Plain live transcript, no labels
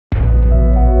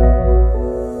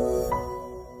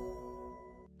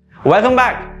Welcome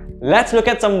back. Let's look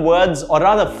at some words, or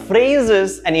rather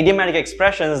phrases and idiomatic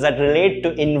expressions that relate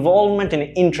to involvement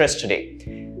and interest today.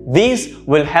 These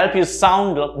will help you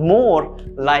sound more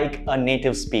like a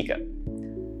native speaker.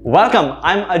 Welcome,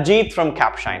 I'm Ajeeth from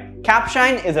Capshine.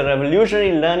 Capshine is a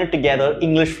revolutionary learn it together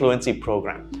English fluency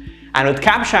program. And with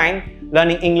Capshine,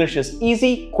 learning English is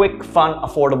easy, quick, fun,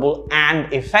 affordable,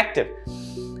 and effective.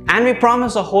 And we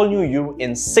promise a whole new you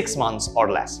in 6 months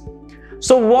or less.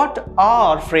 So what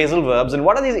are phrasal verbs and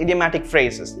what are these idiomatic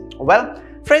phrases? Well,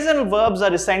 phrasal verbs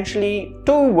are essentially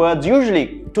two words,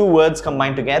 usually two words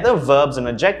combined together, verbs and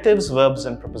adjectives, verbs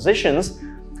and prepositions,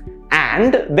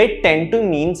 and they tend to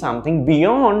mean something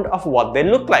beyond of what they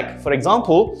look like. For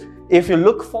example, if you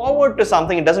look forward to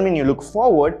something, it doesn't mean you look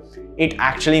forward, it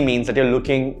actually means that you're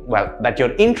looking, well, that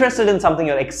you're interested in something,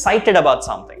 you're excited about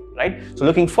something. Right? So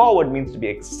looking forward means to be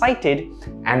excited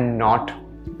and not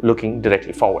looking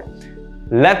directly forward.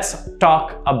 Let's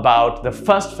talk about the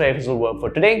first phrasal verb for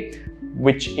today,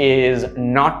 which is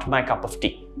not my cup of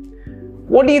tea.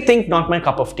 What do you think not my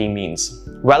cup of tea means?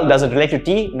 Well, does it relate to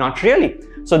tea? Not really.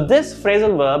 So this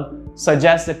phrasal verb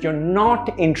suggests that you're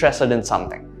not interested in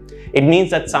something. It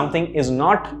means that something is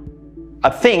not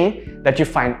a thing that you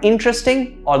find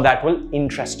interesting or that will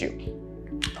interest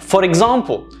you. For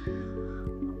example,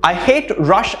 I hate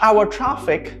rush hour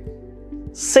traffic.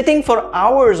 Sitting for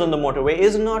hours on the motorway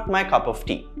is not my cup of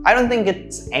tea. I don't think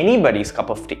it's anybody's cup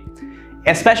of tea.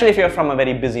 Especially if you're from a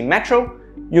very busy metro,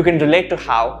 you can relate to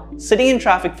how sitting in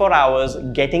traffic for hours,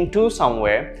 getting to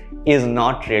somewhere is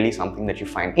not really something that you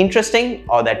find interesting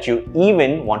or that you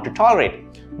even want to tolerate.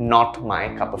 Not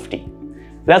my cup of tea.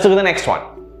 Let's look at the next one.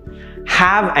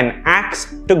 Have an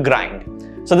axe to grind.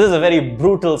 So this is a very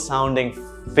brutal sounding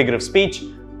figure of speech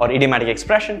or idiomatic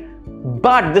expression,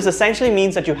 but this essentially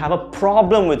means that you have a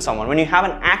problem with someone. When you have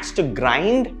an axe to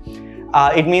grind,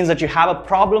 it means that you have a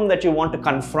problem that you want to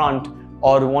confront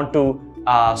or want to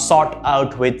sort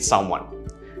out with someone.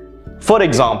 For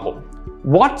example,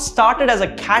 what started as a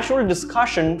casual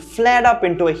discussion flared up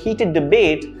into a heated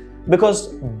debate because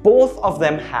both of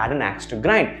them had an axe to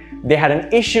grind. They had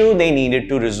an issue they needed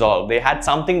to resolve. They had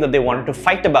something that they wanted to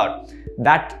fight about.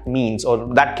 That means,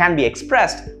 or that can be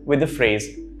expressed with the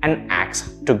phrase an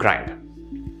axe to grind.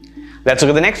 Let's look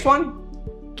at the next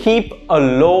one. Keep a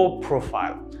low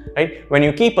profile. Right? When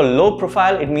you keep a low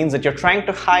profile, it means that you're trying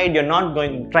to hide, you're not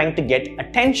trying to get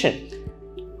attention.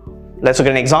 Let's look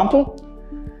at an example.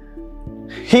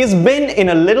 He's been in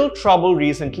a little trouble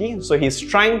recently, so he's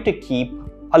trying to keep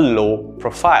a low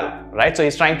profile, right? So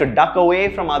he's trying to duck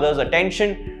away from others'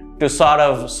 attention, to sort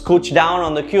of scooch down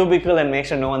on the cubicle and make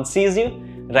sure no one sees you.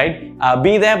 Right?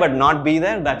 Be there but not be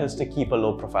there, that is to keep a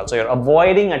low profile. So you're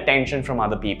avoiding attention from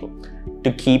other people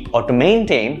to keep or to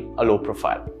maintain a low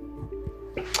profile.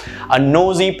 A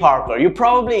nosy parker. You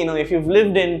probably, if you've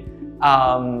lived in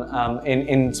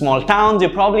small towns, you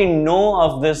probably know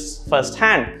of this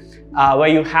firsthand, where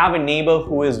you have a neighbor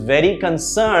who is very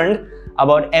concerned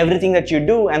about everything that you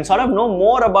do and sort of know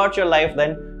more about your life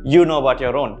than you know about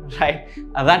your own, right?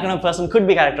 And that kind of person could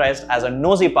be characterized as a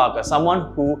nosy parker,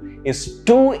 someone who is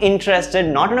too interested,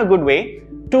 not in a good way,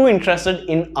 too interested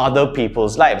in other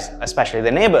people's lives, especially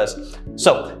the neighbors.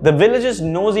 So the village's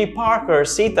nosy parker,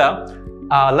 Sita,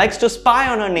 likes to spy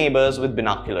on her neighbors with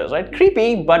binoculars, right?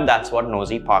 Creepy, but that's what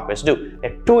nosy parkers do.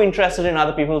 They're too interested in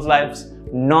other people's lives,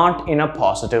 not in a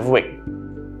positive way.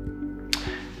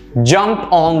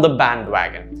 Jump on the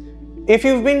bandwagon. If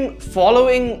you've been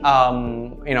following,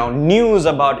 news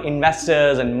about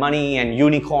investors and money and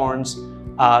unicorns,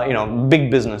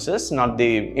 big businesses, not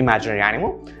the imaginary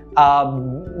animal,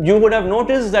 you would have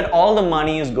noticed that all the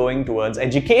money is going towards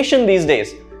education these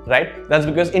days, right? That's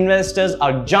because investors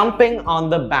are jumping on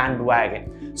the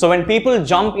bandwagon. So when people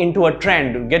jump into a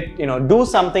trend, do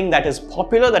something that is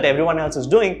popular, that everyone else is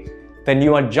doing, then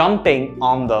you are jumping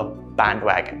on the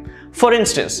bandwagon. For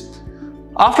instance,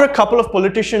 after a couple of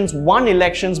politicians won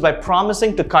elections by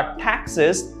promising to cut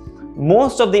taxes,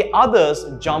 most of the others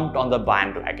jumped on the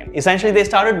bandwagon. Essentially, they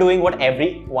started doing what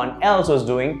everyone else was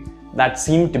doing that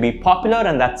seemed to be popular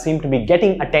and that seemed to be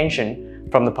getting attention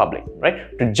from the public,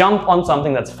 right? To jump on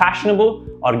something that's fashionable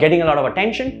or getting a lot of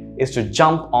attention is to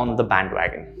jump on the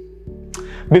bandwagon.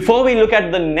 Before we look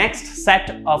at the next set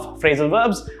of phrasal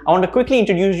verbs, I want to quickly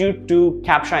introduce you to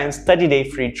Capshine's 30-day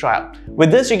free trial.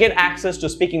 With this, you get access to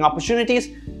speaking opportunities,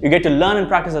 you get to learn and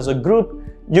practice as a group,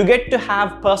 you get to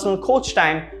have personal coach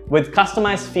time with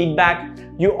customized feedback,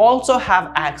 you also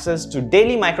have access to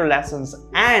daily micro lessons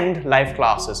and live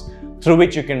classes through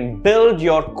which you can build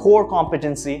your core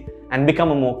competency and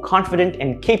become a more confident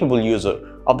and capable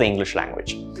user of the English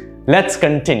language. Let's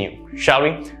continue, shall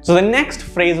we? So the next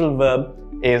phrasal verb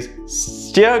is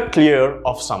steer clear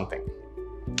of something.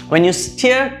 When you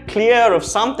steer clear of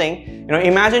something,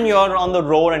 imagine you're on the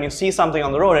road and you see something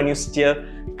on the road and you steer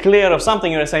clear of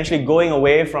something, you're essentially going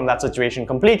away from that situation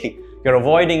completely. You're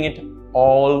avoiding it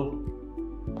all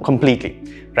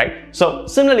completely, right? So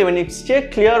similarly, when you steer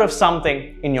clear of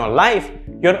something in your life,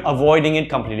 you're avoiding it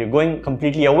completely. You're going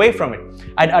completely away from it.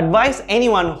 I'd advise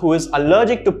anyone who is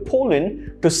allergic to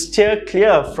pollen to steer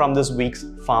clear from this week's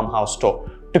farmhouse tour,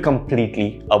 to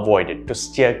completely avoid it, to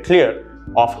steer clear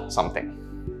of something.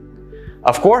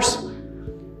 Of course,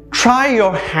 try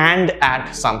your hand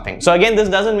at something. So again, this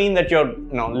doesn't mean that you're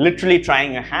literally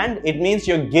trying a hand. It means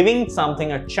you're giving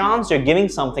something a chance, you're giving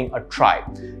something a try.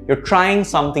 You're trying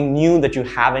something new that you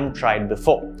haven't tried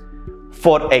before.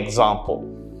 For example,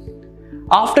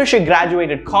 after she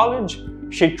graduated college,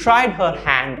 she tried her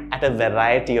hand at a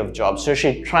variety of jobs. So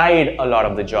she tried a lot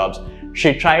of the jobs.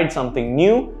 She tried something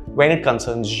new when it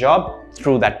concerns job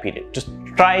through that period. Just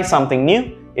try something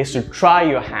new is to try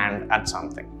your hand at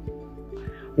something.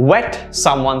 Whet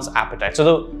someone's appetite.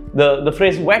 So the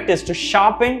phrase whet is to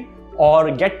sharpen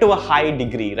or get to a high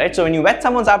degree, right? So when you whet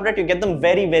someone's appetite, you get them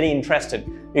very, very interested.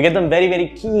 You get them very, very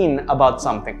keen about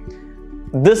something.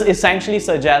 This essentially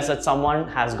suggests that someone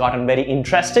has gotten very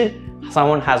interested,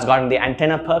 someone has gotten the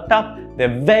antenna perked up,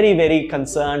 they're very, very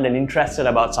concerned and interested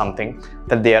about something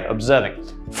that they are observing.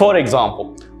 For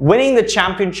example, winning the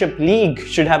championship league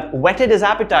should have whetted his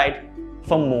appetite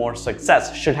for more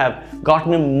success, should have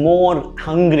gotten him more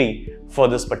hungry for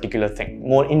this particular thing,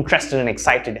 more interested and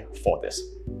excited for this.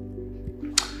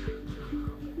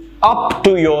 Up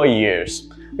to your ears.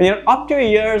 When you're up to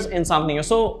your ears in something, you're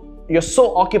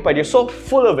so occupied, you're so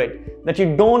full of it that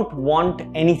you don't want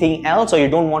anything else or you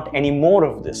don't want any more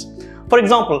of this. For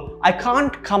example, I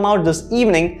can't come out this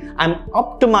evening, I'm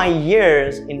up to my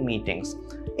ears in meetings.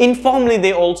 Informally,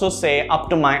 they also say up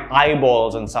to my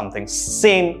eyeballs in something.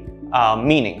 Same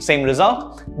meaning, same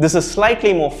result. This is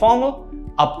slightly more formal.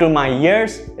 Up to my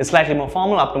ears is slightly more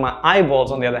formal. Up to my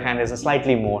eyeballs, on the other hand, is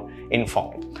slightly more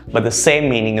informal. But the same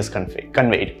meaning is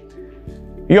conveyed.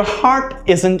 Your heart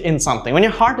isn't in something. When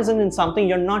your heart isn't in something,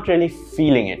 you're not really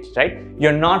feeling it, right?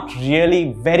 You're not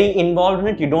really very involved in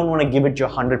it. You don't want to give it your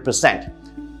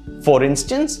 100%. For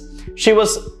instance, she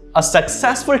was a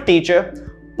successful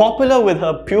teacher, popular with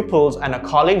her pupils and her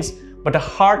colleagues, but her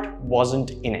heart wasn't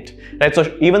in it, right?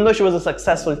 So even though she was a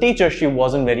successful teacher, she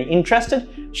wasn't very interested.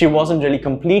 She wasn't really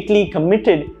completely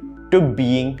committed to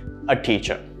being a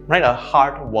teacher, right? Her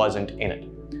heart wasn't in it.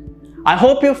 I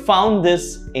hope you found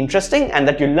this interesting and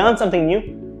that you learned something new.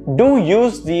 Do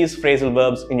use these phrasal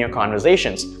verbs in your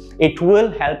conversations. It will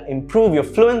help improve your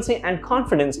fluency and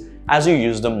confidence as you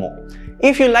use them more.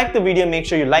 If you like the video, make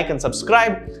sure you like and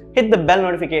subscribe. Hit the bell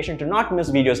notification to not miss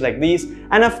videos like these.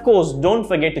 And of course, don't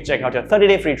forget to check out your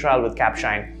 30-day free trial with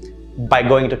Capshine by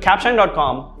going to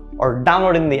capshine.com or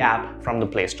downloading the app from the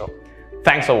Play Store.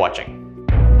 Thanks for watching.